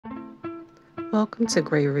Welcome to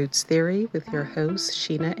Grey Roots Theory with your hosts,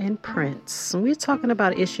 Sheena and Prince. We're talking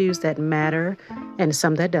about issues that matter and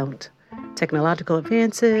some that don't. Technological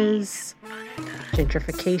advances,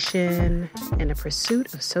 gentrification, and the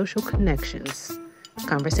pursuit of social connections.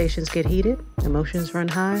 Conversations get heated, emotions run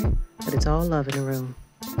high, but it's all love in the room.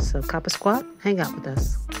 So cop a squat, hang out with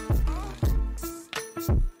us.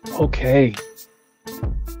 Okay,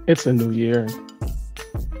 it's a new year.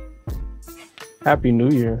 Happy New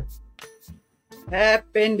Year.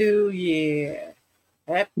 Happy New Year.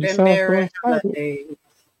 You Happy sound so Merry excited. Holidays.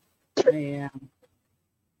 I am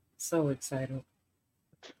so excited.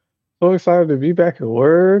 So excited to be back at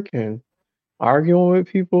work and arguing with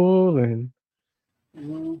people and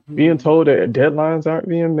being Mhm. told that deadlines aren't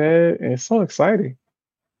being met. And it's so exciting.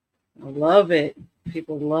 I love it.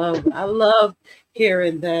 I love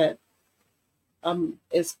hearing that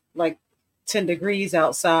it's like 10 degrees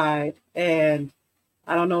outside and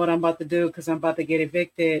I don't know what I'm about to do because I'm about to get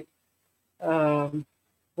evicted. Um,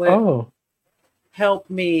 what Oh, help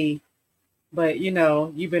me, but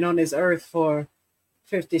you've been on this earth for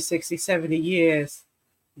 50, 60, 70 years,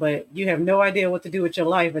 but you have no idea what to do with your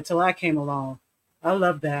life until I came along. I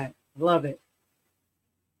love that. Love it.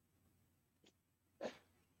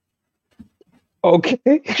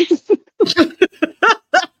 okay.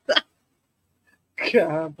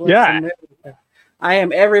 God bless Yeah. America. I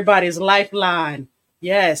am everybody's lifeline.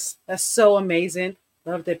 Yes, that's so amazing.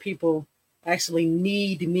 Love that people actually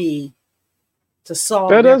need me to That solve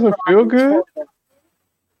their doesn't feel problems good. for them.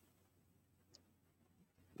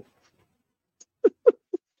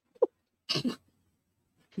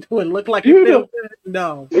 Do it look like it You feels know. good?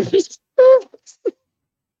 No.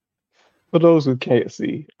 For those who can't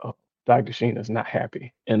see, Dr. Sheena's not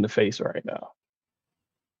happy in the face right now.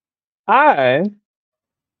 I,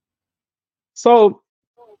 so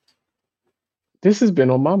this has been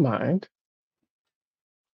on my mind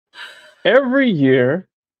every year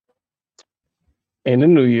in the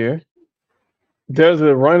new year. There's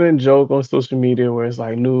a running joke on social media where it's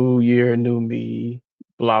like new year, new me,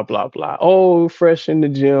 blah, blah, blah. Oh, fresh in the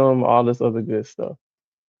gym, all this other good stuff.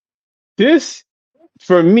 This,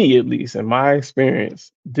 for me at least, in my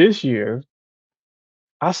experience, this year,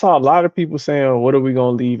 I saw a lot of people saying, what are we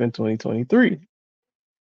going to leave in 2023?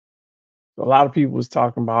 A lot of people was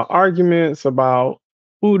talking about arguments about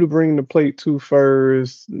who to bring the plate to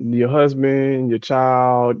first, your husband, your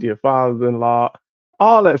child, your father-in-law,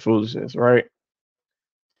 all that foolishness, right?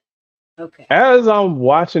 Okay. As I'm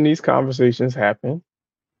watching these conversations happen,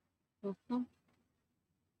 Mhm.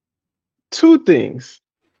 two things.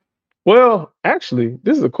 Well, actually,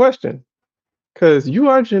 this is a question because you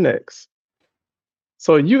are Gen X.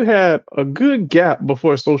 So you had a good gap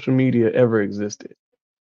before social media ever existed.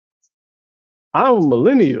 I'm a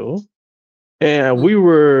millennial and we Mhm.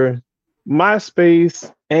 were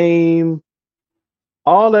MySpace, AIM,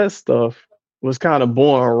 all that stuff was kind of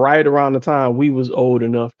born right around the time we was old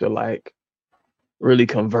enough to like really Right.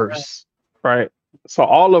 converse, right? So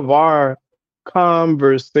all of our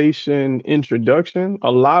conversation introduction,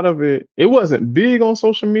 a lot of it wasn't big on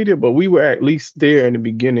social media, but we were at least there in the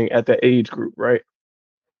beginning at the age group, right?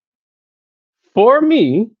 For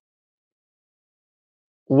me,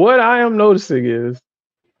 what I am noticing is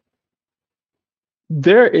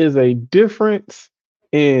there is a difference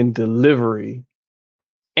in delivery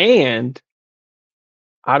and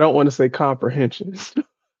I don't want to say comprehension,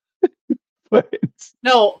 but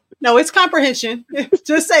No, no, it's comprehension.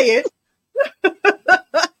 Just say it.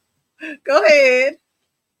 Go ahead.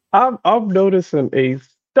 I'm noticing a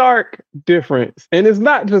stark difference, and it's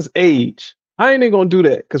not just age. I ain't even gonna do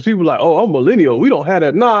that because people like, oh, I'm millennial. We don't have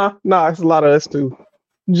that. Nah, it's a lot of us too.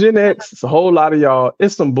 Gen X, it's a whole lot of y'all.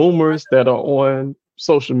 It's some boomers that are on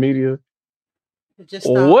social media. Just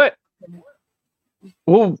stop. What?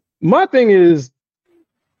 Well, my thing is,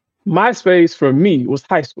 MySpace for me was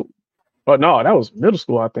high school. But no, that was middle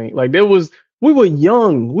school, I think. Like there was, we were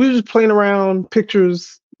young. We were just playing around,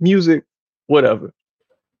 pictures, music, whatever.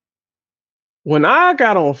 When I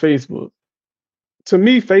got on Facebook, to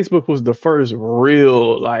me, Facebook was the first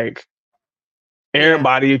real like Yeah.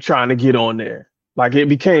 everybody trying to get on there. Like it Uh-huh.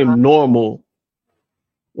 became normal.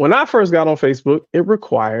 When I first got on Facebook, it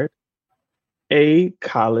required a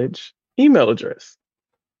college email address.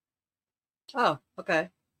 Oh, okay.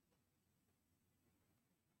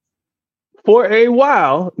 For a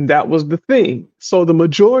while, that was the thing. So the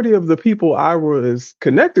majority of the people I was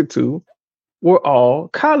connected to were all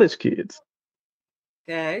college kids.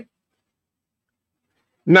 Okay.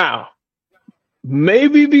 Now,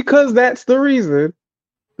 maybe because that's the reason,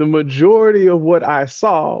 the majority of what I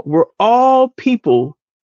saw were all people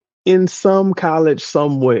in some college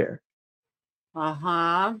somewhere.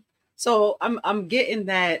 Uh-huh. So I'm getting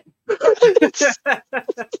that.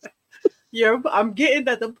 I'm getting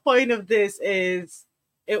that the point of this is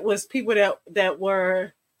it was people that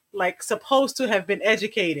were like supposed to have been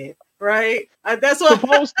educated, right? That's what.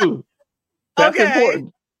 Supposed to. That's Okay,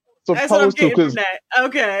 important. that's what I'm Supposed to, getting from because that.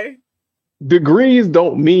 Okay, degrees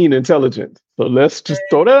don't mean intelligence. So let's just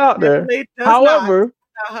throw it that out there. definitely does not. However,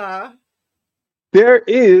 Uh-huh. there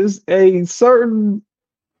is a certain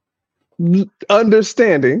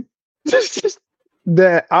understanding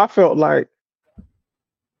that I felt like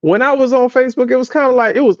when I was on Facebook, it was kind of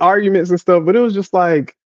like it was arguments and stuff, but it was just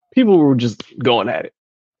like people were just going at it.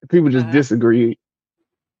 People just Uh-huh. disagreed.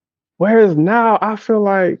 Whereas now I feel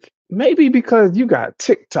like maybe because you got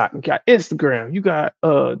TikTok, you got Instagram, you got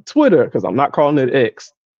Twitter, because I'm not calling it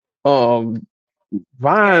X, um, Okay.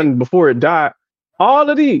 Vine before it died, all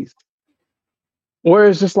of these, where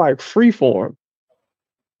it's just like free form.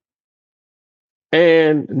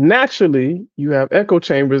 And naturally you have echo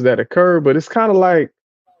chambers that occur, but it's kind of like,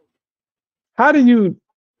 how do you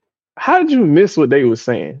how did you miss what they were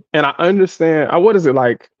saying? And I understand. What is it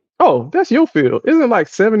like? Oh, that's your field. Isn't like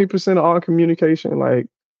 70% of all communication like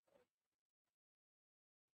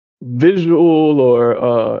visual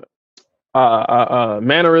or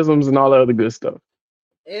mannerisms and all that other good stuff?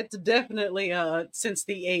 It's definitely since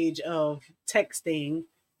the age of texting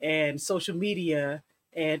and social media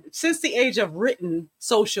and since the age of written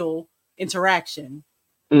social interaction,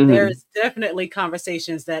 Hmm. there's definitely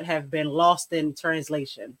conversations that have been lost in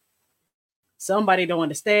translation. Somebody don't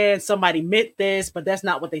understand, somebody meant this, but that's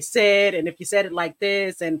not what they said. And if you said it like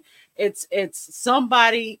this, and it's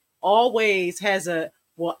somebody always has a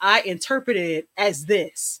well, I interpreted it as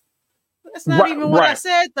this. That's not Right, even what I right.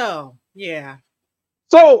 said though. Yeah.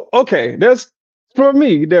 So okay, there's for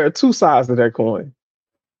me there are two sides to that coin.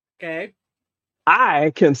 Okay.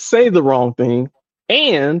 I can say the wrong thing,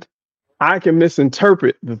 and I can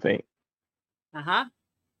misinterpret the thing. Uh-huh.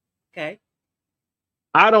 Okay.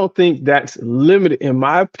 I don't think that's limited, in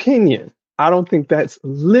my opinion. I don't think that's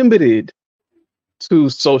limited to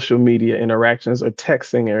social media interactions or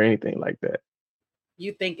texting or anything like that.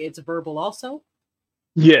 You think it's verbal also?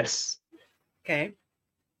 Yes, Okay.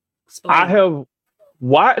 I Explain. have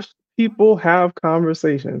watched people have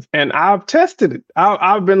conversations and I've tested it.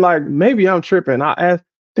 I've been like, maybe I'm tripping. I asked,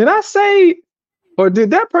 did I say, or did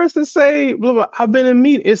that person say, blah, blah. I've been in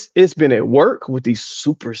meetings. It's been at work with these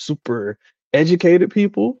super educated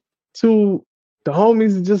people to the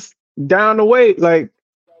homies just down the way. Like,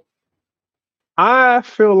 I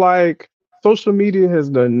feel like social media has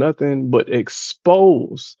done nothing but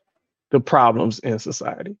expose the problems in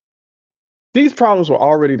society. These problems were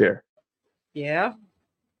already there. Yeah.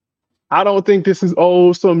 I don't think this is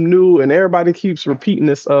some new, and everybody keeps repeating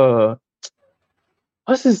this.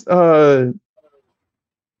 What's this?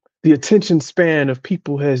 The attention span of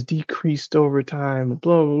people has decreased over time.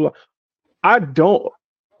 Blah blah blah. I don't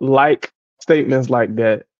like statements like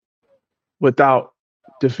that without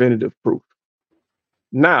definitive proof.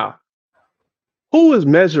 Now, who was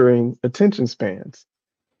measuring attention spans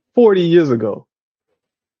 40 years ago?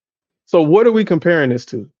 So what are we comparing this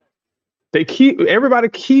to? Everybody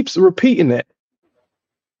keeps repeating that.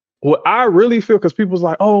 What I really feel, because people's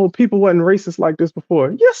like, oh, people wasn't racist like this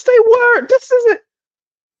before. Yes, they were. This isn't.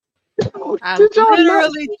 I Did y'all not?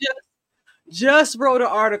 literally just wrote an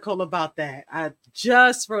article about that. I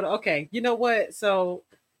just wrote okay, you know what? So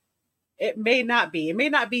it may not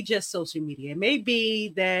be just social media. It may be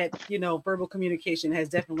that, verbal communication has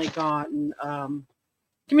definitely gotten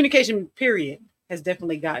communication period has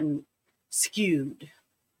definitely gotten skewed.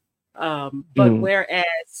 But Mm,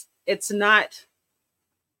 whereas it's not,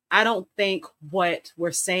 I don't think what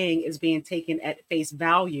we're saying is being taken at face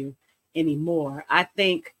value anymore. I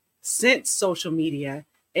think since social media,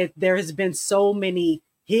 there has been so many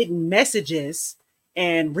hidden messages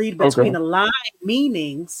and read between okay. the line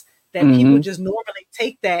meanings that people Hmm. just normally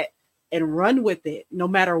take that and run with it, no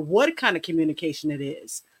matter what kind of communication it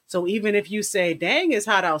is. So even if you say, dang, it's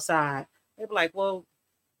hot outside, they're like, well,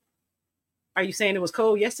 are you saying it was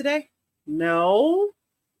cold yesterday? No.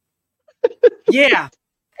 Yeah,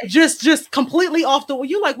 just completely off the.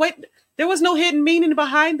 You're like, wait, there was no hidden meaning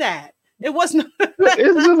behind that. It wasn't.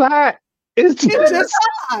 It's just hot. It's It's just just.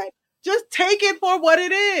 hot. Just take it for what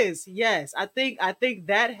it is. Yes, I think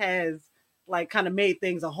that has like kind of made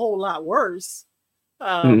things a whole lot worse. It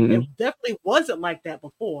Mhm. definitely wasn't like that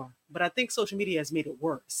before, but I think social media has made it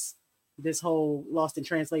worse. This whole lost in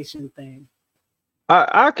translation thing.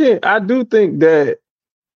 I do think that,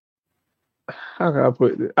 how can I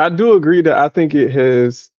put it? I do agree that I think it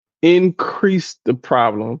has increased the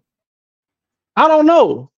problem. I don't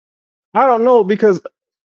know. I don't know because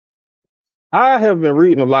I have been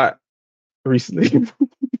reading a lot recently,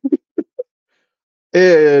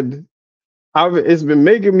 and it's been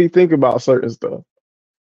making me think about certain stuff.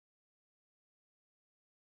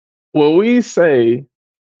 When we say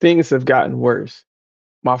things have gotten worse,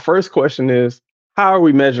 my first question is, how are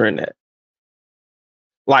we measuring that?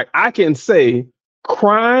 Like, I can say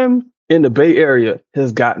crime in the Bay Area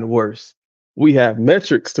has gotten worse. We have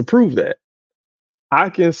metrics to prove that. I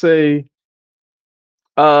can say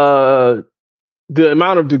uh, the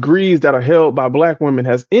amount of degrees that are held by Black women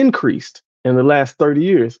has increased in the last 30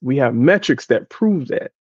 years. We have metrics that prove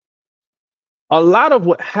that. A lot of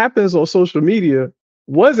what happens on social media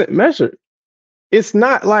wasn't measured. It's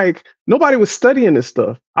not like nobody was studying this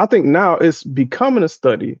stuff. I think now it's becoming a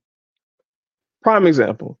study. Prime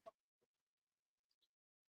example.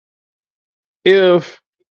 If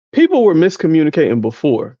people were miscommunicating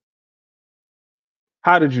before,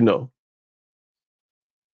 how did you know?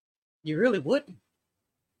 You really wouldn't.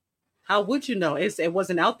 How would you know? It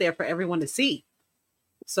wasn't out there for everyone to see.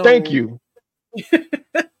 So Thank you.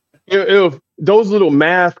 If those little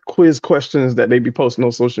math quiz questions that they be posting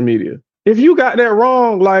on social media, if you got that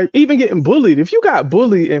wrong, like even getting bullied, if you got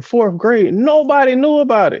bullied in 4th grade, nobody knew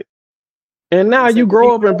about it. And now you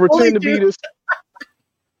grow up and pretend to be this.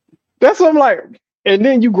 That's what I'm like. And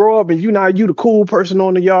then you grow up and you the cool person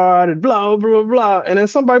on the yard and blah, blah, blah. And then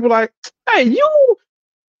somebody be like, hey, you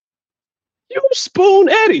Spoon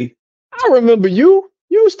Eddie. I remember you.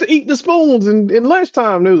 You used to eat the spoons in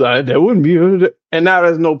lunchtime. They was like, that wouldn't be. And now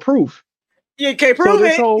there's no proof. You can't prove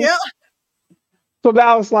it. Yeah. So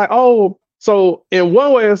now it's like, oh, so in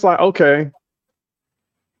one way, it's like, okay,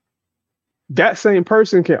 that same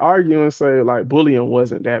person can argue and say, like, bullying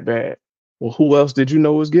wasn't that bad. Well, who else did you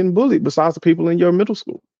know was getting bullied besides the people in your middle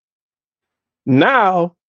school?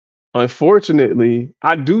 Now, unfortunately,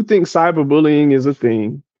 I do think cyberbullying is a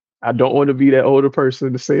thing. I don't want to be that older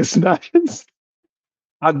person to say it's not.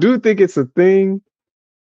 I do think it's a thing.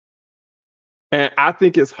 And I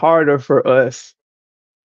think it's harder for us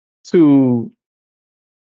to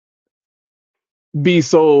be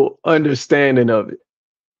so understanding of it.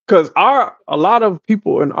 Because a lot of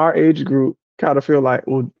people in our age group kind of feel like,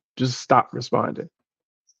 well, just stop responding.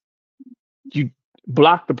 You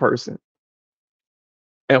block the person.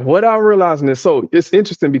 And what I'm realizing is, so it's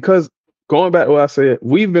interesting because going back to what I said,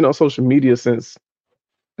 we've been on social media since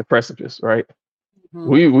the precipice, right?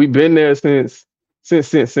 Mm-hmm. We've been there since.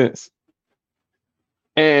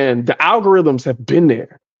 And the algorithms have been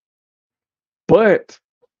there. But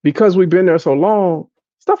because we've been there so long,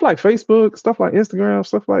 stuff like Facebook, stuff like Instagram,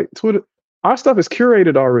 stuff like Twitter, our stuff is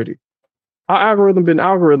curated already. Our algorithm been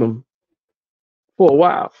algorithm for a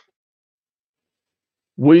while.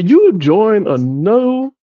 When you join a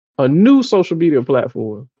new social media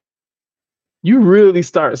platform, you really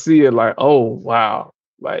start seeing like, oh wow,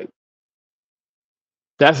 like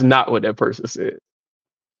that's not what that person said.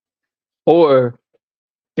 Or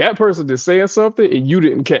that person is saying something and you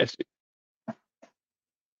didn't catch it.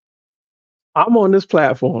 I'm on this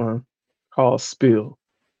platform called Spill.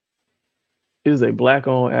 It is a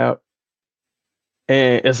Black-owned app.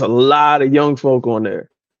 And it's a lot of young folk on there.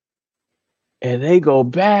 And they go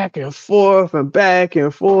back and forth and back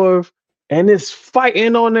and forth. And it's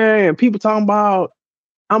fighting on there. And people talking about,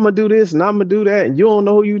 I'm going to do this and I'm going to do that. And you don't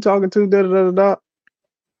know who you talking to, da da da da.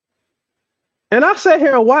 And I sat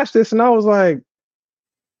here and watched this and I was like,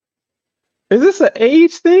 is this an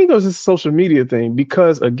age thing or is this a social media thing?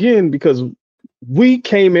 Because we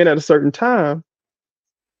came in at a certain time,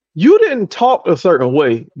 you didn't talk a certain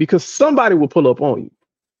way because somebody will pull up on you.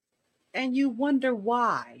 And you wonder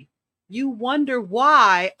why. You wonder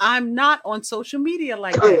why I'm not on social media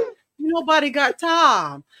like that. Nobody got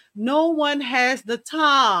time. No one has the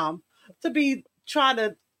time to be trying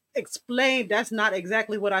to explain that's not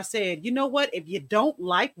exactly what I said. You know what? If you don't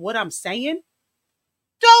like what I'm saying,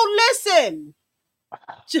 don't listen.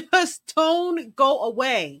 Just don't go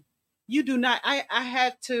away. You do not. I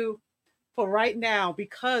had to, for right now,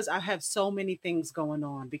 because I have so many things going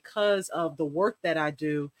on, because of the work that I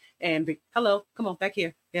do. And hello, come on back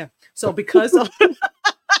here. Yeah. So because of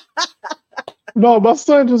no, my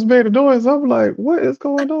son just made a noise. I'm like, what is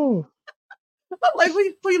going on? I'm like,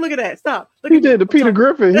 who you looking at? Stop. Look he did the Peter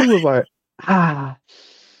Griffin. He was like, ah.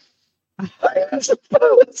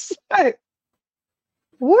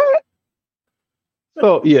 What?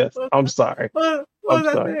 Oh yes, I'm sorry. What was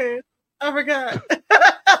I saying? I forgot.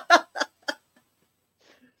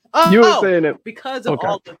 You were saying that because of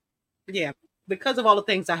all because of all the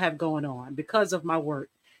things I have going on, because of my work,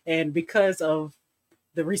 and because of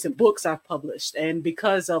the recent books I've published, and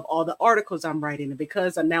because of all the articles I'm writing, and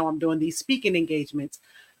because now I'm doing these speaking engagements,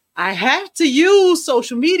 I have to use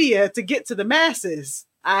social media to get to the masses.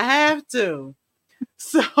 I have to.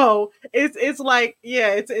 So it's like, yeah,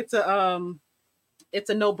 it's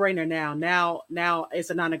a no-brainer now. Now it's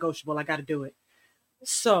a non-negotiable. I got to do it.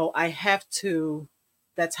 So I have to.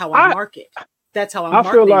 That's how I market. That's how I'm I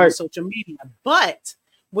feel marketing on like social media. But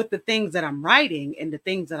with the things that I'm writing and the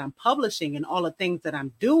things that I'm publishing and all the things that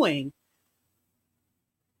I'm doing,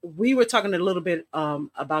 we were talking a little bit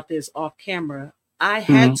about this off camera. I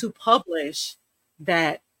had mhm. to publish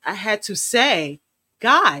that. I had to say,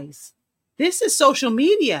 guys, this is social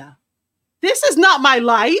media. This is not my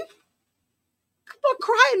life. For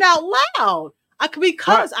crying out loud.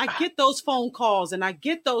 Because I get those phone calls and I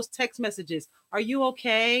get those text messages. Are you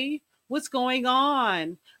okay? What's going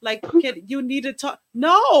on? Like, you need to talk?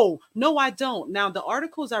 No, I don't. Now, the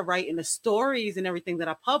articles I write and the stories and everything that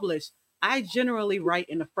I publish, I generally write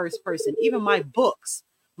in the first person. Even my books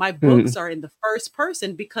Mhm. are in the first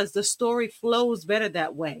person because the story flows better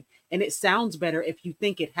that way. And it sounds better if you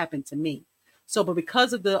think it happened to me. So, but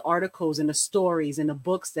because of the articles and the stories and the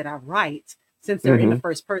books that I write, since they're in the Mhm.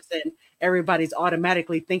 first person, everybody's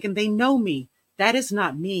automatically thinking they know me. That is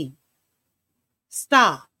not me.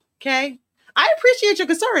 Stop. Okay. I appreciate your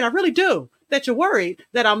concern. I really do. That you're worried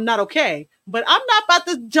that I'm not okay. But I'm not about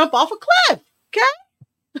to jump off a cliff.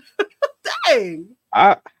 Okay. Dang.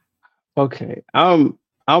 Okay. I'm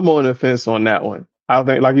on the fence on that one. I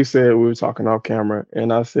think, like you said, we were talking off camera,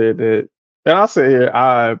 and I said that, and I said here,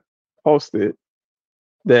 I posted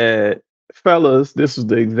that, fellas, this is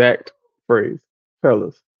the exact phrase.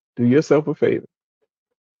 Fellas, do yourself a favor.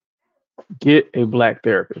 Get a black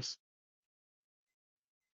therapist.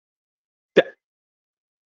 That,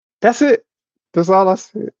 that's it. That's all I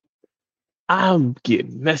said. I'm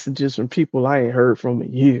getting messages from people I ain't heard from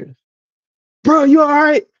in years. Bro, you all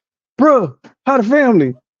right? Bro, how the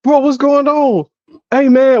family? Bro, what's going on? Hey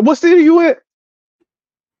man, what city you in?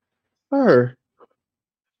 Her.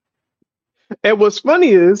 And what's funny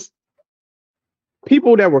is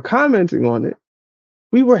people that were commenting on it,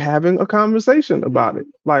 we were having a conversation about it.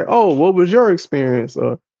 Like, oh, what was your experience?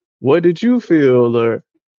 Or what did you feel? Or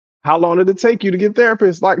how long did it take you to get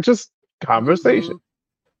therapist? Like, just conversation.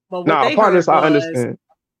 Mm-hmm. But what Now, they part of this, heard I was, understand.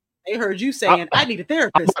 they heard you I, saying, I I'm need a about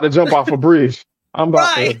therapist. to jump off a bridge. I'm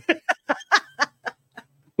about Right. to,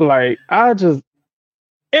 like, I just,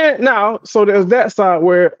 and now, so there's that side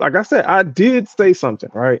where, like I said, I did say something,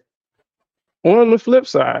 right? On the flip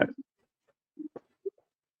side,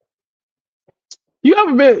 you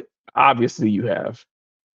ever been, obviously you have,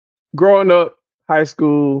 growing up, high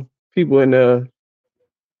school, people in the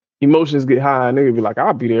emotions get high and they be like,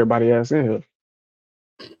 I'll beat everybody ass in here.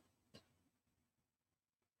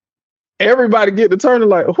 Everybody get to turn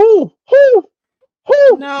like, who.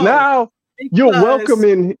 No, Now you're because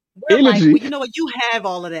welcoming we're like, well, energy. you know what? You have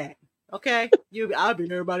all of that. Okay. I'll be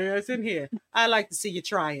everybody else in here. I like to see you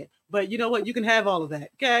try it. But you know what? You can have all of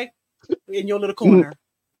that. Okay. In your little corner.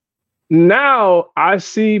 Now I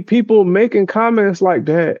see people making comments like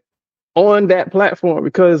that on that platform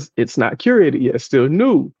because it's not curated yet, it's still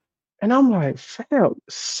new. And I'm like, fam,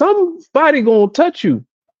 somebody gonna touch you.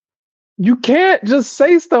 You can't just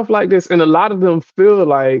say stuff like this. And a lot of them feel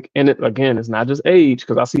like, and it, again, it's not just age,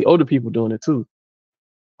 because I see older people doing it too.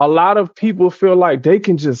 A lot of people feel like they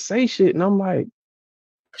can just say shit. And I'm like,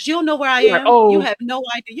 because you don't know where I like, am. You oh, have no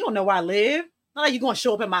idea. You don't know where I live. Not like you're going to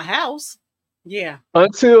show up at my house. Yeah.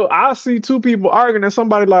 until I see two people arguing and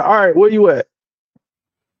somebody like, all right, where you at?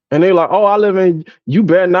 And they like, oh, I live in, you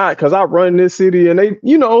better not, because I run this city. And they,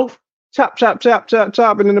 chop, chop, chop, chop,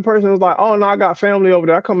 chop. And then the person was like, oh, no, I got family over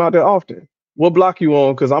there. I come out there often. What block you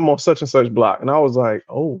on? Because I'm on such and such block. And I was like,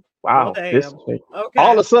 oh, Oh, wow. This damn. thing. Okay.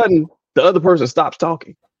 All of a sudden, the other person stops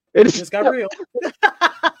talking. It just got real.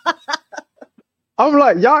 I'm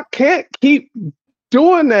like, y'all can't keep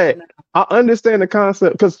doing that. I understand the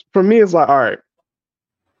concept, because for me, it's like, all right,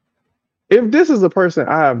 if this is a person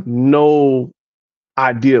I have no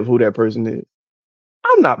idea of who that person is,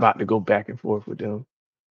 I'm not about to go back and forth with them.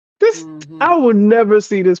 I would never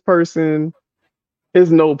see this person. Is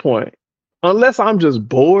no point. Unless I'm just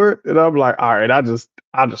bored and I'm like, all right, I just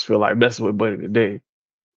feel like messing with Buddy today.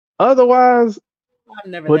 Otherwise,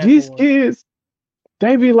 I'm never but that these bored. kids,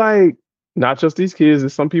 they be like, not just these kids,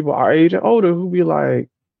 it's some people our age and older who be like,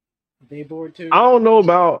 they bored too. I don't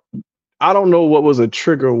know what was a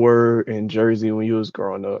trigger word in Jersey when you was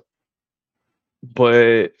growing up.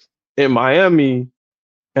 But in Miami,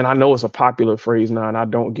 and I know it's a popular phrase now and I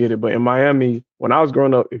don't get it, but in Miami, when I was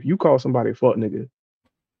growing up, if you call somebody a fuck nigga,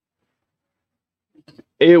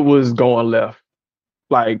 it was going left.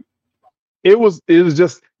 Like it was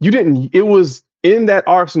just you didn't. It was in that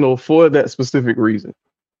arsenal for that specific reason.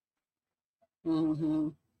 Mm-hmm.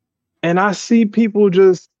 And I see people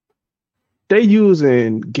just they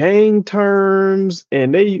using gang terms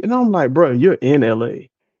and I'm like, bro, you're in LA.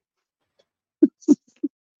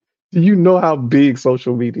 Do you know how big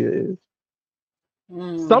social media is?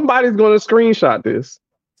 Mm. Somebody's gonna screenshot this.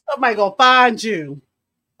 Somebody gonna find you.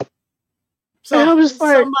 And So I'm just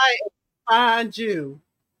like, somebody find you.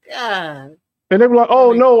 God. and they were like, I oh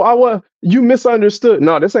mean, no, you misunderstood.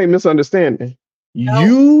 No, this ain't misunderstanding. no,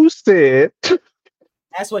 You said,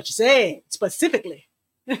 that's what you said specifically.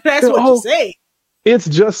 That's what you oh, say. it's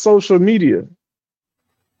just social media.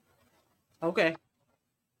 Okay.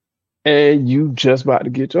 And you just about to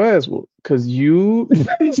get your ass whooped. Cause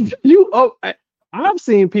I've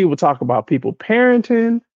seen people talk about people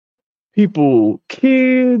parenting, people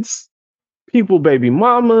kids, people baby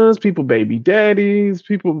mamas, people baby daddies,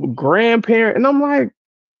 people grandparents. And I'm like,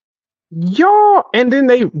 y'all, and then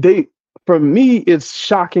they for me, it's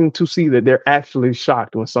shocking to see that they're actually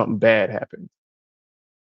shocked when something bad happens.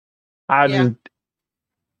 I Yeah. just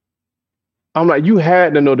I'm like, you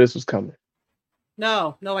had to know this was coming.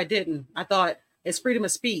 No, I didn't. I thought it's freedom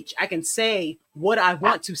of speech. I can say what I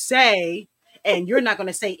want to say, and you're not going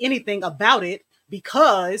to say anything about it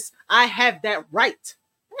because I have that right.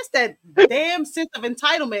 That's that damn sense of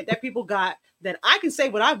entitlement that people got that I can say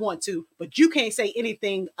what I want to, but you can't say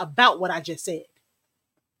anything about what I just said.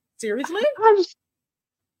 Seriously? I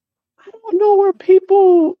don't know where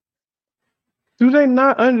people do they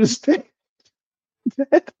not understand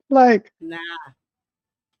that? Like, Nah,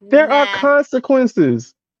 there are nah.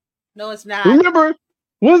 consequences. No, it's not. Remember,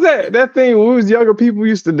 what was that thing when we was younger? People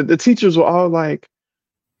used to the teachers were all like,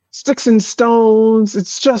 sticks and stones.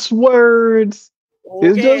 It's just words.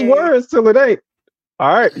 It's just Okay. words till it ain't.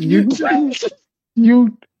 All right, you.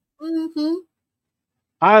 Mm-hmm.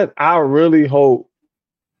 I really hope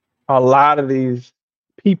a lot of these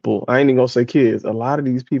people. I ain't even gonna say kids. A lot of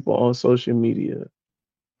these people on social media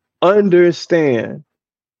understand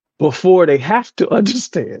before they have to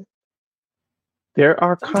understand. There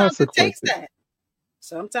are Sometimes it takes consequences. that.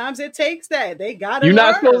 Sometimes it takes that. They gotta You're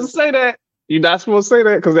not supposed learn. to say that. You're not supposed to say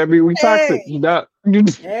that because that means we toxic. Hey, You not you,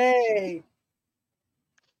 hey,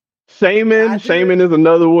 I shaming. do it. Shaming is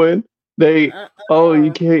another one. They oh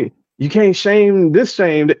Uh-uh. you can't shame this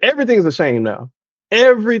shame. Everything's a shame now.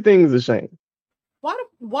 Everything's a shame.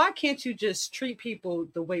 Why can't you just treat people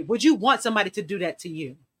the way would you want somebody to do that to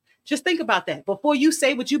you? Just think about that. Before you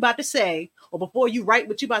say what you about to say, or before you write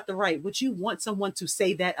what you about to write, would you want someone to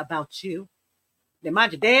say that about you? Then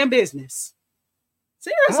mind your damn business.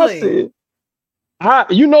 I Seriously.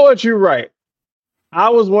 said, you know what, you're right. I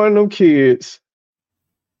was one of them kids.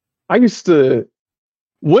 I used to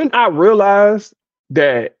when I realized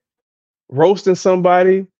that roasting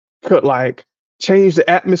somebody could like change the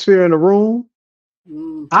atmosphere in the room,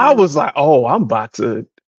 I Mm-hmm. was like, oh, I'm about to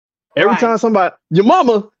every time Right. somebody your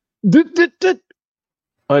mama did, did, did,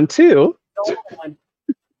 until Go on.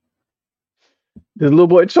 this little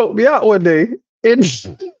boy choked me out one day. And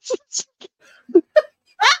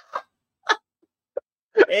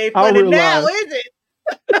Ain't I funny now, realized is it?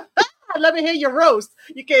 Let me hear your roast.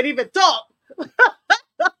 You can't even talk.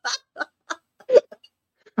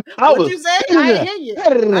 I What was you say? I ain't hear you.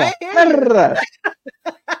 I ain't hear you.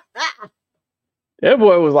 that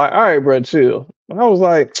boy was like, all right, bro, chill. I was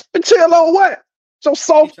like, chill on what? So He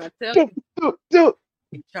soft. tried to tell Do, you. do.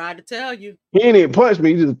 He tried to tell you. He didn't even punch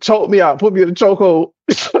me. He just choked me out, put me in a chokehold.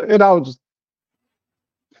 And I was just,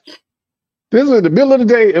 this was in the middle of the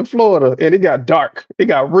day in Florida, and it got dark. It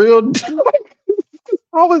got real dark.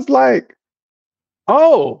 I was like,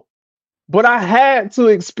 oh, but I had to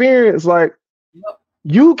experience like, Yep.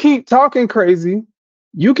 you keep talking crazy,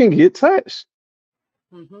 you can get touched.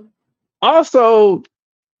 Mm-hmm. Also,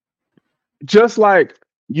 just like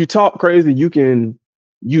you talk crazy,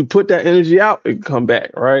 you put that energy out and come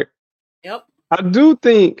back, right? Yep. I do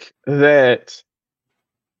think that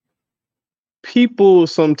people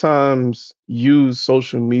sometimes use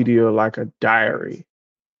social media like a diary.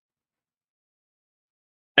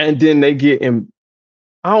 And then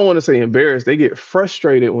I don't want to say embarrassed, they get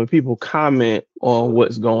frustrated when people comment on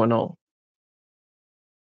what's going on.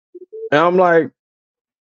 And I'm like,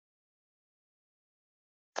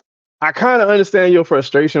 I kind of understand your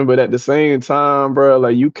frustration, but at the same time, bro,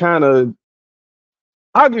 like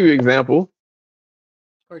I'll give you an example.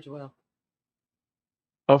 Heard you well.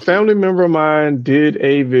 A family member of mine did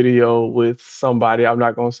a video with somebody, I'm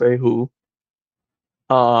not gonna say who.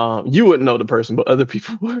 You wouldn't know the person, but other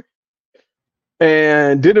people would.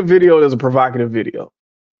 And did a video that's a provocative video.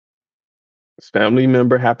 His family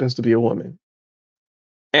member happens to be a woman.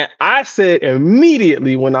 And I said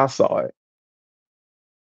immediately when I saw it,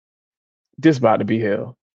 this about to be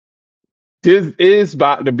hell. This is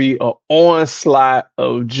about to be an onslaught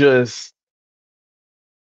of just,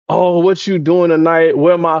 oh, what you doing tonight?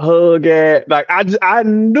 Where my hug at? Like I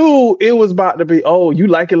knew it was about to be, oh, you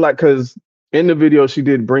like it, like, because in the video she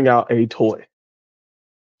did bring out a toy.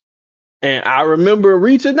 And I remember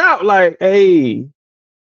reaching out like, hey,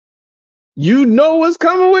 you know what's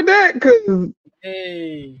coming with that? Cause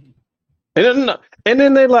Hey. and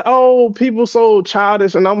then they're like, oh, people so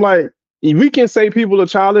childish. And I'm like, we can say people are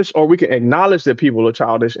childish, or we can acknowledge that people are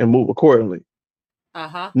childish and move accordingly.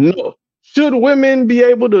 Uh-huh. No. Should women be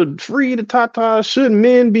able to free the tatas? Should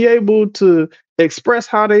men be able to express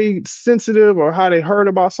how they sensitive or how they hurt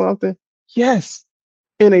about something? Yes.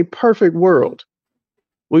 In a perfect world,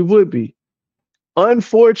 we would be.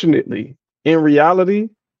 Unfortunately, in reality,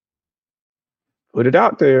 put it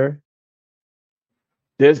out there,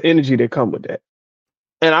 there's energy that come with that.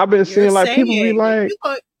 And I've been You're seeing like people be saying like,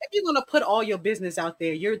 if you're gonna put all your business out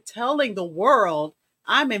there, you're telling the world,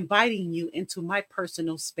 I'm inviting you into my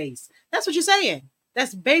personal space. That's what you're saying.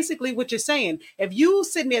 That's basically what you're saying. If you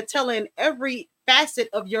sitting there telling every facet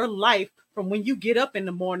of your life, from when you get up in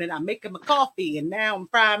the morning, I'm making my coffee, and now I'm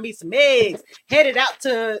frying me some eggs, headed out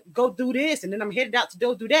to go do this, and then I'm headed out to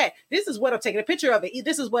go do that. This is what I'm taking a picture of it.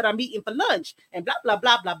 This is what I'm eating for lunch, and blah, blah,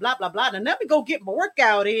 blah, blah, blah, blah, blah. And let me go get my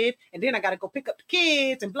workout in, and then I got to go pick up the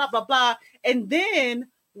kids, and blah, blah, blah. And then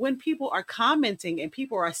when people are commenting and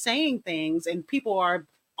people are saying things and people are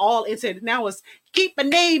all into it, now it's keep a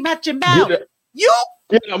name out your mouth.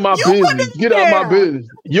 Get out my business. Get out my business.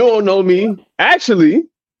 You don't know me. Actually,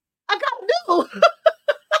 I gotta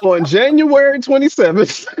do. On January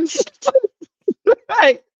 27th,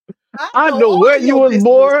 hey, I know where you was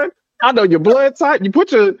born. I know your blood type. You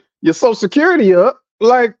put your social security up.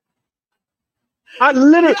 Like, I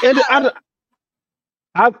literally,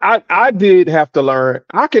 I did have to learn.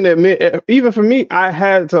 I can admit, even for me, I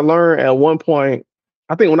had to learn at one point.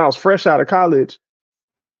 I think when I was fresh out of college,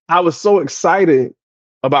 I was so excited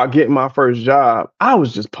about getting my first job. I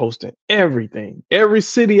was just posting everything, every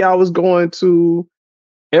city I was going to,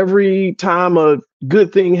 every time a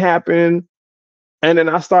good thing happened. And then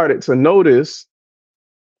I started to notice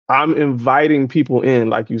I'm inviting people in,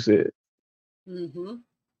 like you said. Mm-hmm.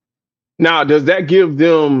 Now, does that give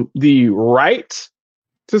them the right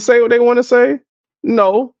to say what they want to say?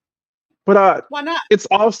 No. But why not? It's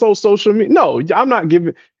also social media. No, I'm not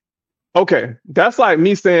giving. Okay, that's like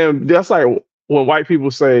me saying, that's like when white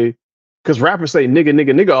people say, because rappers say nigga,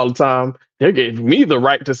 nigga, nigga all the time, they gave me the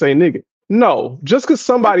right to say nigga. No, just because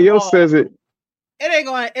somebody else says it. It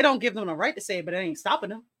don't give them the right to say it, but it ain't stopping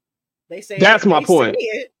them. They say that's my point.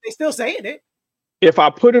 They still saying it. If I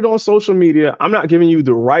put it on social media, I'm not giving you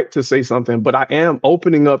the right to say something, but I am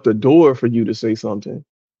opening up the door for you to say something.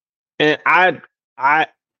 And I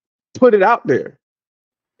put it out there.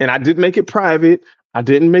 And I didn't make it private. I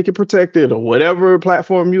didn't make it protected, or whatever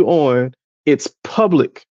platform you're on. It's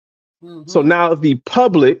public. Mm-hmm. So now the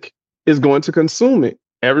public is going to consume it.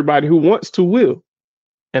 Everybody who wants to will.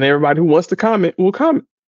 And everybody who wants to comment will comment.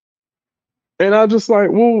 And I just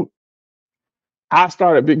like, well, I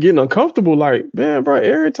started getting uncomfortable. Like, man, bro,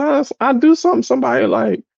 every time I do something, somebody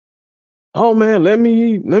like, oh man, let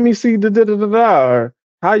me see the da da da da, or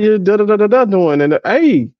how you da da da da da doing. And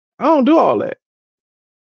hey, I don't do all that.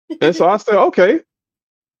 And so I said, okay,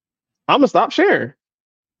 I'm gonna stop sharing.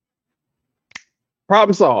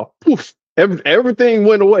 Problem solved. Poof. Everything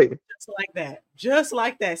went away. Just like that. Just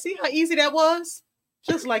like that. See how easy that was?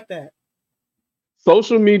 Just like that.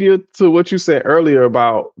 Social media, to what you said earlier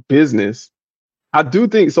about business, I do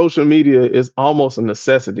think social media is almost a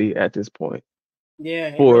necessity at this point.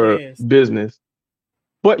 Yeah, for really is. Business.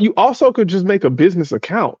 But you also could just make a business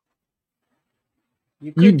account.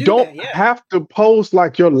 You don't have to post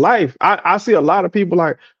like your life. I see a lot of people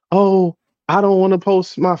like, oh, I don't want to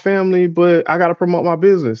post my family, but I got to promote my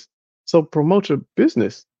business. So promote your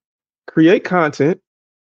business. Create content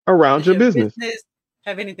around your business.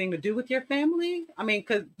 Have anything to do with your family? I mean,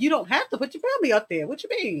 because you don't have to put your family up there. What you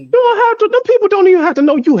mean? You don't have to. Them people don't even have to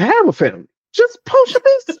know you have a family. Just post your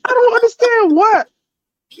business. I don't understand what.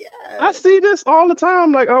 Yeah. I see this all the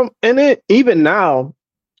time. Like, and then even now,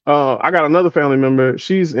 I got another family member.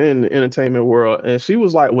 She's in the entertainment world, and she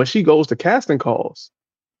was like, when she goes to casting calls,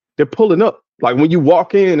 they're pulling up. Like when you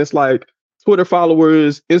walk in, it's like Twitter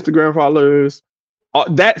followers, Instagram followers.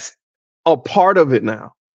 That's a part of it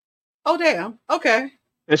now. Oh damn! Okay.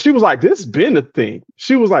 And she was like, "This been a thing."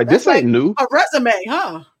 She was like, "This ain't new." A resume,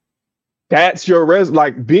 huh? That's your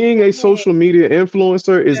like being a social media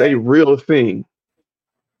influencer is a real thing.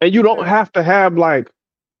 And you don't have to have like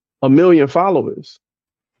 1 million followers.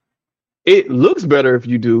 It looks better if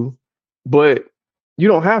you do, but you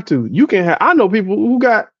don't have to. You can have, I know people who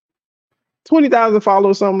got 20,000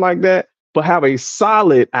 followers, something like that, but have a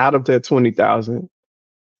solid out of that 20,000,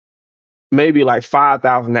 maybe like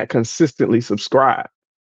 5,000 that consistently subscribe.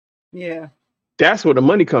 Yeah. That's where the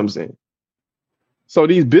money comes in. So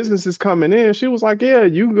these businesses coming in, she was like, yeah,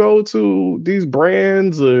 you go to these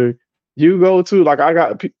brands or you go to, like, I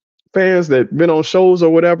got fans that been on shows or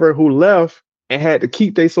whatever who left and had to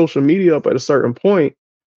keep their social media up at a certain point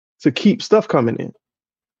to keep stuff coming in.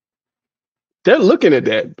 They're looking at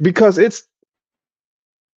that because this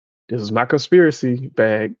is my conspiracy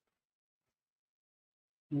bag.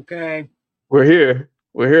 Okay. We're here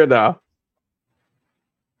now.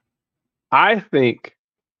 I think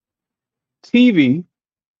TV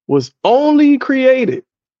was only created,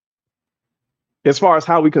 as far as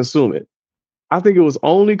how we consume it, I think it was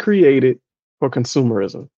only created for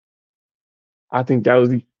consumerism. I think that was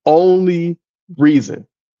the only reason.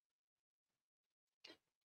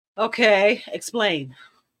 Okay, explain.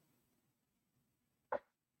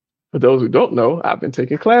 For those who don't know, I've been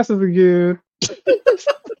taking classes again.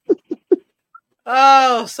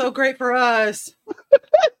 Oh, so great for us.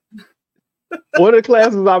 One of the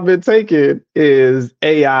classes I've been taking is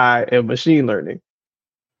AI and machine learning.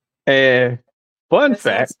 And fun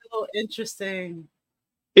fact, so interesting.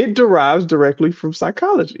 It derives directly from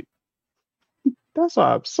psychology. That's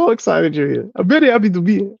why I'm so excited you're here. I'm very happy to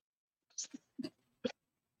be here.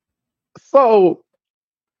 So,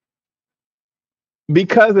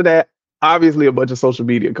 because of that, obviously a bunch of social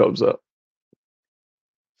media comes up.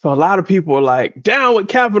 So a lot of people are like, down with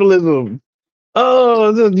capitalism.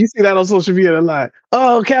 Oh, you see that on social media a lot.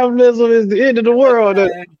 Oh, capitalism is the end of the world.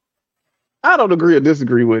 I don't agree or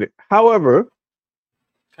disagree with it. However,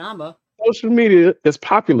 social media is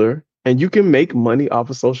popular and you can make money off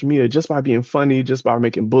of social media just by being funny, just by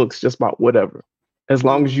making books, just by whatever, as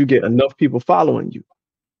long as you get enough people following you.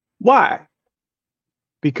 Why?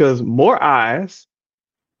 Because more eyes,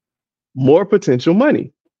 more potential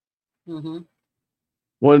money. Mm-hmm.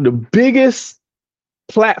 One of the biggest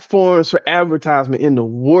platforms for advertisement in the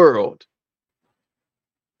world,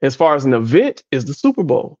 as far as an event, is the Super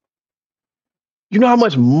Bowl. You know how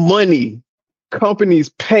much money companies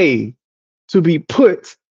pay to be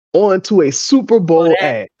put onto a Super Bowl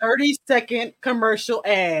ad? 30-second commercial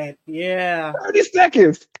ad. Yeah. 30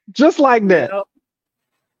 seconds. Just like that. Yep.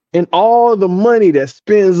 And all the money that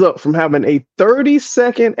spins up from having a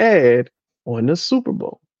 30-second ad on the Super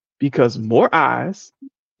Bowl. Because more eyes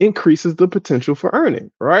increases the potential for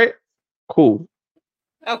earning, right? Cool.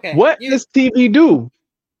 Okay. What does TV do?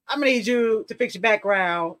 I'm gonna need you to fix your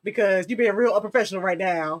background because you're being real unprofessional right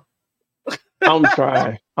now. I'm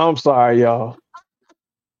trying. I'm sorry, y'all.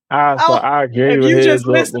 I gave if you a just heads up.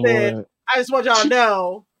 listening, I just want y'all to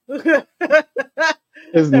know.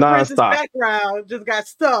 It's nonstop. Background just got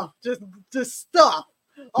stuff, just stuff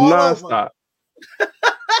all nonstop. Over.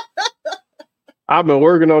 I've been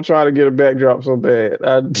working on trying to get a backdrop so bad.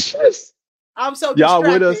 I'm so y'all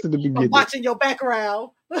with us at the beginning. Watching your background.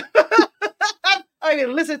 I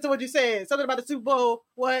didn't listen to what you said. Something about the Super Bowl.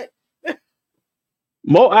 What?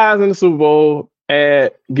 More eyes in the Super Bowl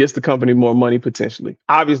ad gets the company more money potentially.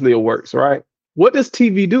 Obviously, it works, right? What does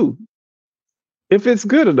TV do? If it's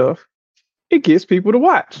good enough, it gets people to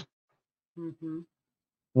watch. Mm-hmm.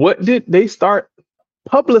 What did they start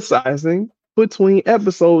publicizing between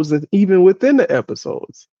episodes and even within the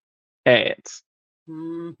episodes? Ads.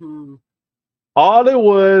 Mm-hmm. All it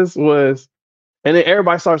was, and then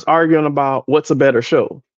everybody starts arguing about what's a better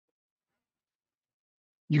show.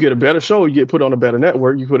 You get a better show, you get put on a better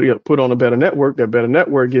network. You put on a better network. That better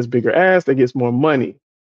network gets bigger ads. That gets more money.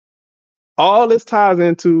 All this ties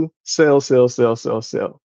into sell.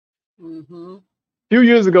 Mm-hmm. A few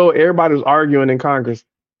years ago, everybody was arguing in Congress,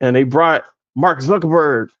 and they brought Mark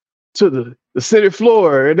Zuckerberg to the Senate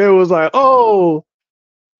floor, and it was like, oh,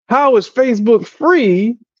 how is Facebook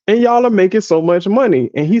free and y'all are making so much money?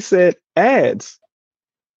 And he said ads.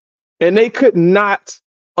 And they could not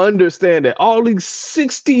understand it. All these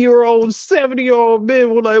 60-year-old, 70-year-old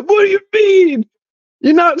men were like, what do you mean?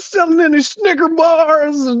 You're not selling any Snicker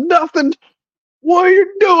bars and nothing. What are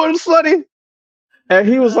you doing, sonny? And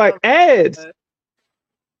he was like, ads.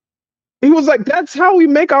 He was like, that's how we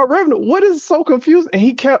make our revenue. What is so confusing?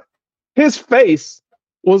 And his face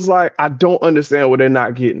was like, I don't understand what they're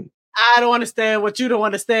not getting. I don't understand what you don't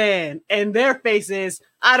understand. And their faces,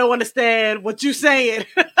 I don't understand what you saying.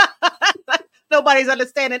 Nobody's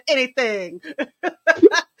understanding anything.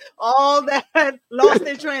 all that lost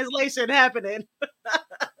in translation happening. I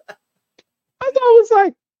thought it was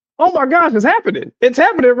like, oh my gosh, it's happening. It's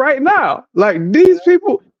happening right now. Like these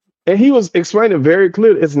people, and he was explaining very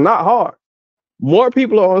clearly, it's not hard. More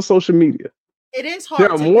people are on social media. It is hard.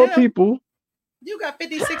 There are to more them. people. You got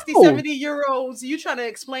 50, 60, Oh. 70-year-olds. You trying to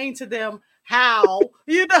explain to them how,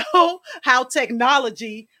 how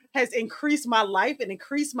technology has increased my life and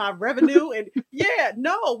increased my revenue. And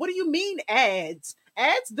no, what do you mean ads?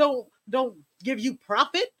 Ads don't give you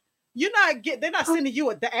profit. They're not sending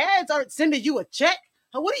you the ads aren't sending you a check.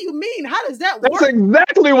 What do you mean? How does that work? That's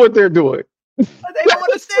exactly what they're doing. They don't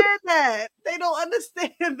understand that. They don't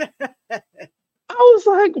understand that. I was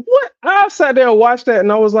like, what? I sat there and watched that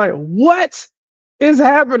and I was like, what is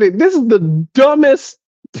happening? This is the dumbest.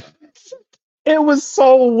 It was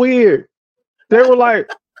so weird. They were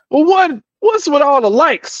like, well, what's with all the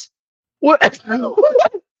likes? What? Oh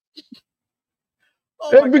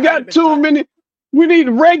we got too many. We need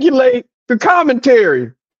to regulate the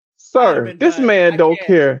commentary. Sir, this man don't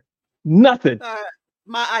care nothing.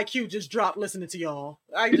 My IQ just dropped listening to y'all.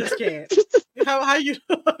 I just can't. How you?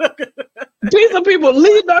 These are people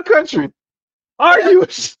leading our country. Are you?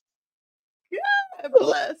 Yeah,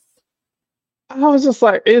 bless. I was just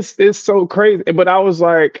like, it's so crazy. But I was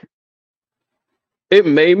like, it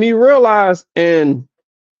made me realize, and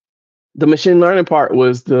the machine learning part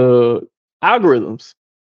was the algorithms.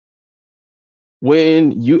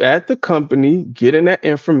 When you at the company getting that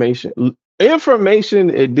information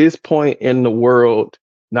at this point in the world,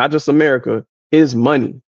 not just America, is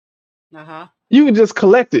money. Uh-huh. You can just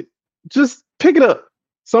collect it. Just pick it up.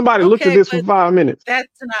 Somebody look at this for 5 minutes. That's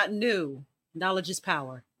not new. Knowledge is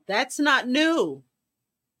power. That's not new.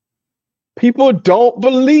 People don't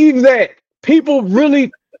believe that. People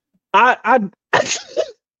really, I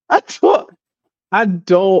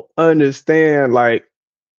don't understand. Like,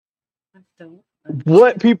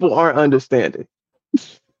 what people aren't understanding.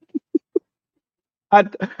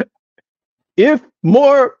 If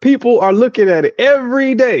more people are looking at it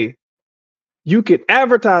every day, you could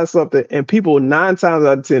advertise something and people 9 times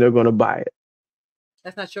out of 10 are going to buy it.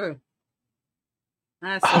 That's not true.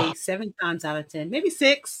 I'd say 7 times out of 10, maybe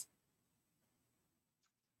 6.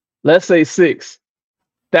 Let's say 6.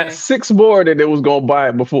 That's 6 more than it was going to buy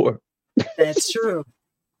it before. That's true.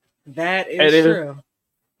 That is true.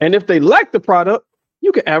 And if they like the product,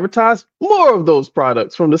 you can advertise more of those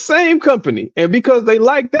products from the same company. And because they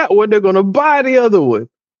like that one, they're going to buy the other one.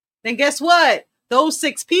 Then guess what? Those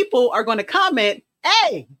 6 people are going to comment,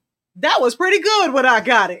 hey, that was pretty good when I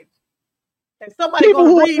got it. And somebody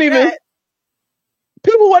going to read that.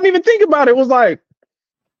 People wouldn't even think about it. It was like,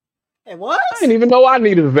 it was? I didn't even know I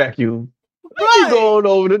needed a vacuum. Right. Going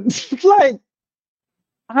over the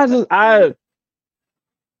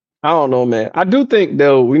I don't know, man. I do think,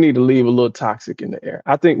 though, we need to leave a little toxic in the air.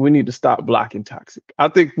 I think we need to stop blocking toxic. I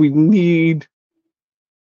think we need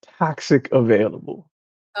toxic available.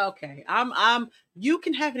 Okay. You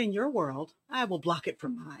can have it in your world. I will block it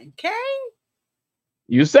from mine. Okay?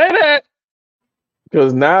 You say that.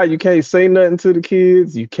 Because now you can't say nothing to the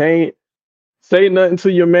kids. You can't say nothing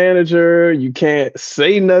to your manager. You can't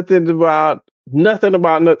say nothing about nothing.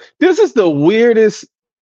 This is the weirdest.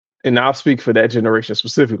 And I'll speak for that generation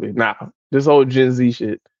specifically. Now, this whole Gen Z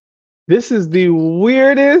shit. This is the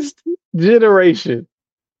weirdest generation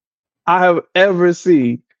I have ever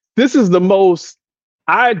seen. This is the most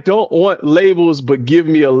I don't want labels, but give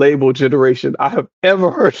me a label generation I have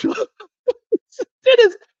ever heard of.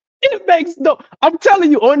 It makes no. I'm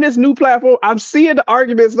telling you, on this new platform, I'm seeing the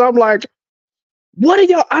arguments and I'm like, what are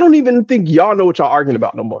y'all? I don't even think y'all know what y'all arguing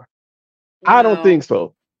about no more. No. I don't think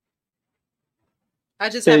so. I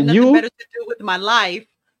just have nothing better to do with my life.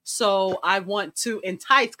 So I want to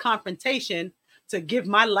entice confrontation to give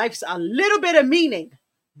my life a little bit of meaning.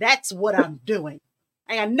 That's what I'm doing.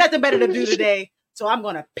 I got nothing better to do today. So I'm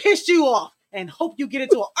going to piss you off and hope you get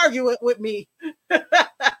into an argument with me.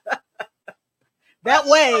 That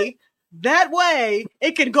way,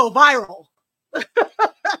 it can go viral.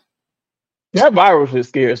 That viral shit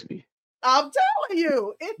scares me. I'm telling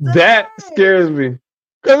you. That scares me.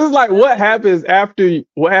 Because it's like, what happens after you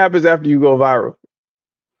go viral?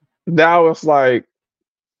 Now it's like,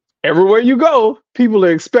 everywhere you go, people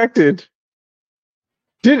are expected.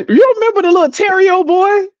 You remember the little Terrio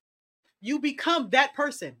boy? You become that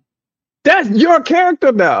person. That's your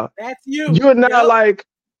character now. That's you. You're now like,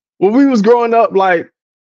 when we was growing up, like,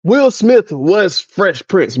 Will Smith was Fresh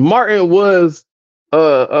Prince. Martin was,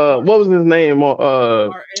 what was his name?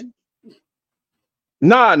 Martin.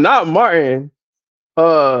 Nah, not Martin.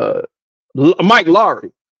 Mike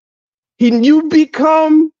Lowry. You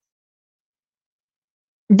become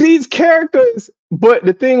these characters. But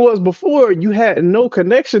the thing was, before you had no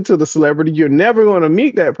connection to the celebrity, you're never going to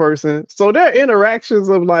meet that person. So their interactions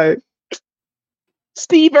of like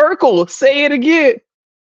Steve Urkel, say it again.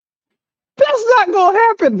 That's not going to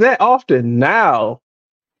happen that often now,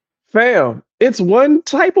 fam. It's one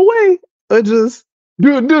type of way. Or just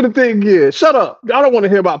do the thing again. Shut up. I don't want to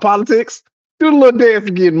hear about politics. Do the little dance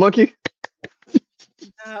again, monkey.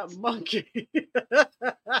 Monkey.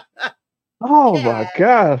 Oh Yeah, my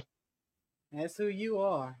God. that's who you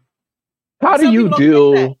are. How And do some you people okay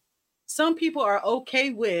with that. deal? Some people are okay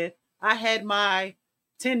with, I had my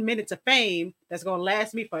 10 minutes of fame that's going to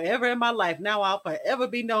last me forever in my life. Now I'll forever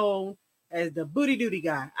be known as the booty duty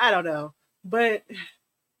guy. I don't know. But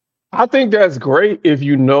I think that's great if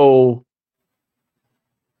you know.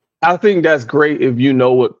 I think that's great if you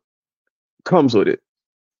know what comes with it.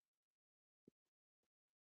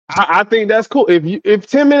 I think that's cool. If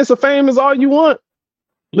 10 minutes of fame is all you want,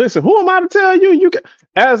 listen, who am I to tell you? You can,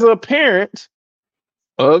 as a parent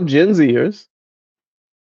of Gen Zers,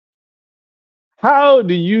 how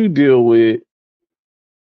do you deal with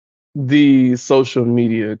the social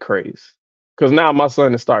media craze? Because now my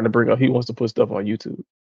son is starting to bring up he wants to put stuff on YouTube.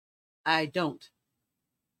 I don't.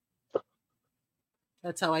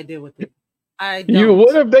 That's how I deal with it. I You,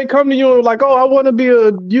 what don't. if they come to you and like, oh, I want to be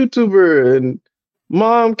a YouTuber, and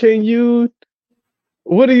mom, can you?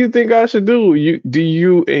 What do you think I should do? Do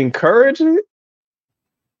you encourage it?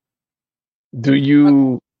 Do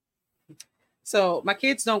you? So my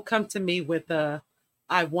kids don't come to me with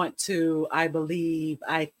I want to, I believe,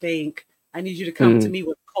 I think. I need you to come to Mm, me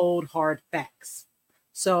with cold, hard facts.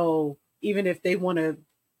 So even if they want to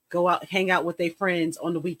go out, hang out with their friends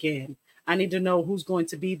on the weekend, I need to know who's going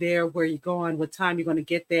to be there, where you're going, what time you're going to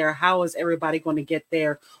get there, how is everybody going to get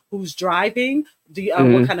there, who's driving, what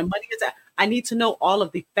mm, kind of money is that? I need to know all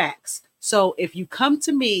of the facts. So if you come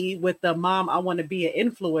to me with the mom, I want to be an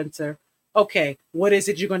influencer. Okay, what is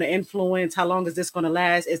it you're going to influence? How long is this going to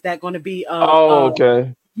last? Is that going to be oh,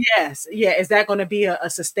 okay. yes, yeah, is that going to be a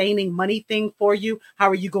sustaining money thing for you? How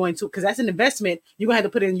are you going to? Because that's an investment. You're going to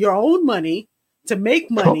have to put in your own money to make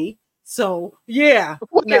money. So yeah,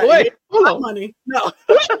 Wait, now it ain't wait, hold my on. money. No,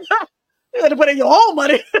 you got to put in your own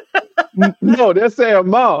money. No, they're saying,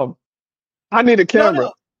 mom, I need a No, camera.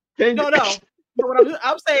 no, Can you? no, no. But what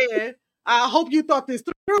I'm saying, I hope you thought this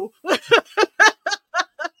through.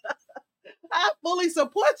 I fully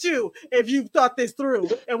support you if you thought this through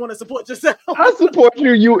and want to support yourself. I support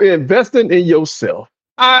you. You investing in yourself.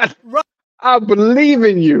 I Right. I believe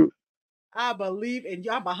in you. I believe in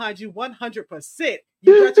you. I'm behind you 100%.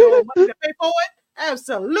 You got your own money to pay for it?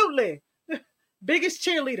 Absolutely. Biggest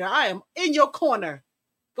cheerleader. I am in your corner.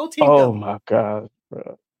 Go team Oh go. my God,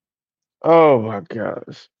 bro. Oh my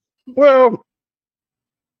gosh. Well,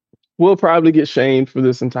 we'll probably get shamed for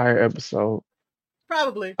this entire episode.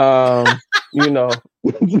 Probably. You know,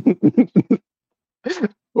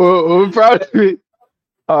 we'll probably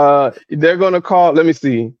they're gonna call. Let me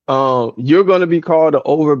see. You're gonna be called an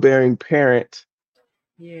overbearing parent.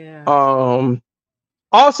 Yeah. Um,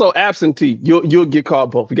 also absentee. You'll get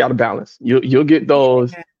called both. You got to balance. You'll get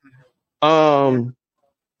those. Yeah. Um,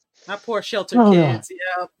 My poor sheltered I'm kids.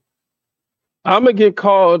 Yeah. gonna get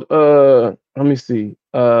called. Let me see.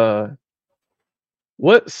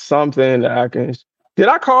 What's something that I can? Did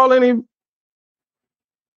I call any?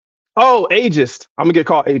 Oh, ageist. I'm gonna get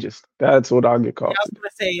called ageist. That's what I'll get Yeah, called. I was going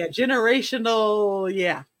to say generational.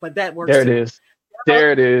 Yeah, but that works There it too. is.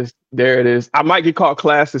 There it is. There it is. I might get called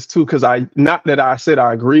classist too, because I not that I said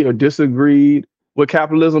I agree or disagreed with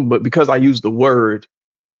capitalism, but because I use the word,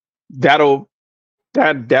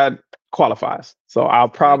 that qualifies. So I'll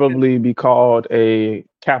Okay. probably be called a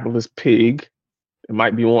capitalist pig. It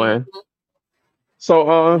might be one. Mhm.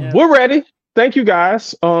 So Yeah. we're ready. Thank you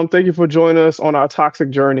guys. Thank you for joining us on our toxic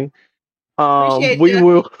journey. Appreciate We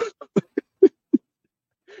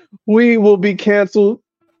you. will be canceled.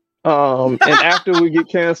 And after we get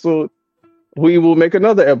canceled, we will make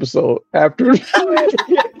another episode after.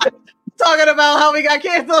 Talking about how we got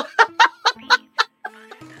canceled.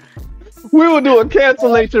 We will do a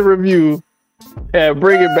cancellation review and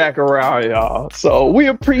bring it back around, y'all. So we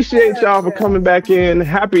appreciate y'all for coming back in.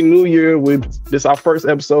 Happy New Year with this our first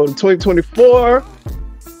episode of 2024.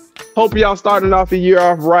 Hope y'all starting off the year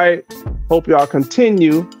off right. Hope y'all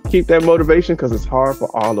continue. Keep that motivation because it's hard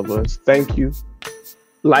for all of us. Thank you.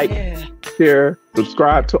 Like, Yeah. share,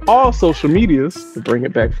 subscribe to all social medias to bring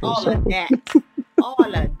it back full All of circle. that.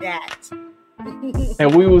 All of that.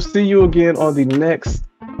 And we will see you again on the next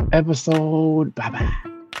episode. Bye bye.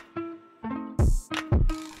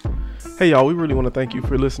 Hey y'all, we really want to thank you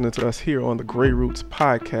for listening to us here on the Grey Roots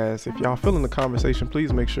Podcast. If y'all feeling the conversation,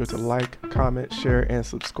 please make sure to like, comment, share, and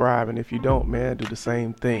subscribe. And if you don't, man, do the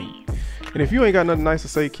same thing. And if you ain't got nothing nice to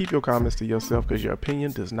say, keep your comments to yourself because your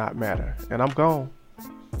opinion does not matter. And I'm gone.